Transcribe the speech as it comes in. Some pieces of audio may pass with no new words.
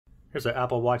Here's an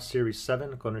Apple Watch Series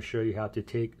 7. I'm going to show you how to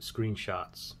take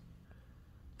screenshots.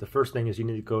 The first thing is you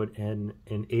need to go and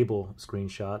enable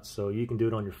screenshots. So you can do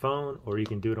it on your phone or you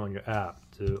can do it on your app.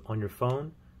 On your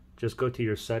phone, just go to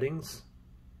your settings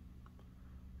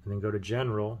and then go to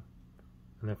general.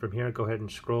 And then from here, go ahead and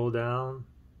scroll down.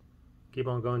 Keep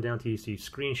on going down till you see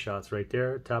screenshots right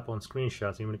there. Tap on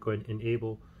screenshots. You're going to go ahead and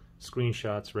enable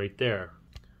screenshots right there.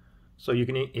 So you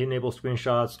can enable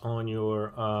screenshots on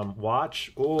your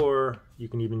watch, or you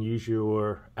can even use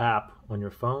your app on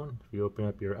your phone. If you open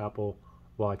up your Apple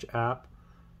Watch app,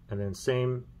 and then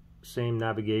same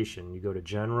navigation. You go to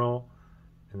General,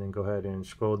 and then go ahead and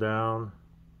scroll down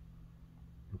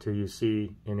until you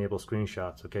see Enable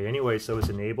Screenshots. Okay. Anyway, so it's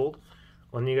enabled.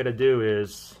 All you got to do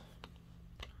is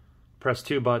press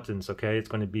two buttons. Okay. It's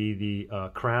going to be the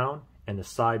crown and the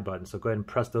side button. So go ahead and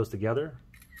press those together.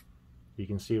 You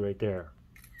can see right there.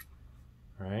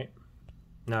 All right.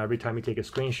 Now every time you take a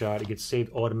screenshot, it gets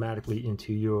saved automatically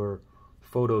into your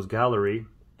photos gallery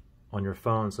on your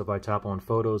phone. So if I tap on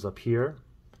photos up here,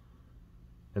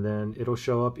 and then it'll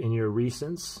show up in your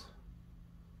recents.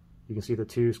 You can see the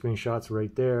two screenshots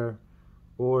right there,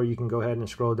 or you can go ahead and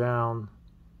scroll down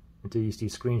until you see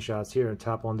screenshots here and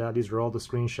tap on that. These are all the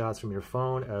screenshots from your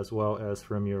phone as well as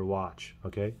from your watch.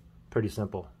 Okay, pretty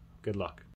simple. Good luck.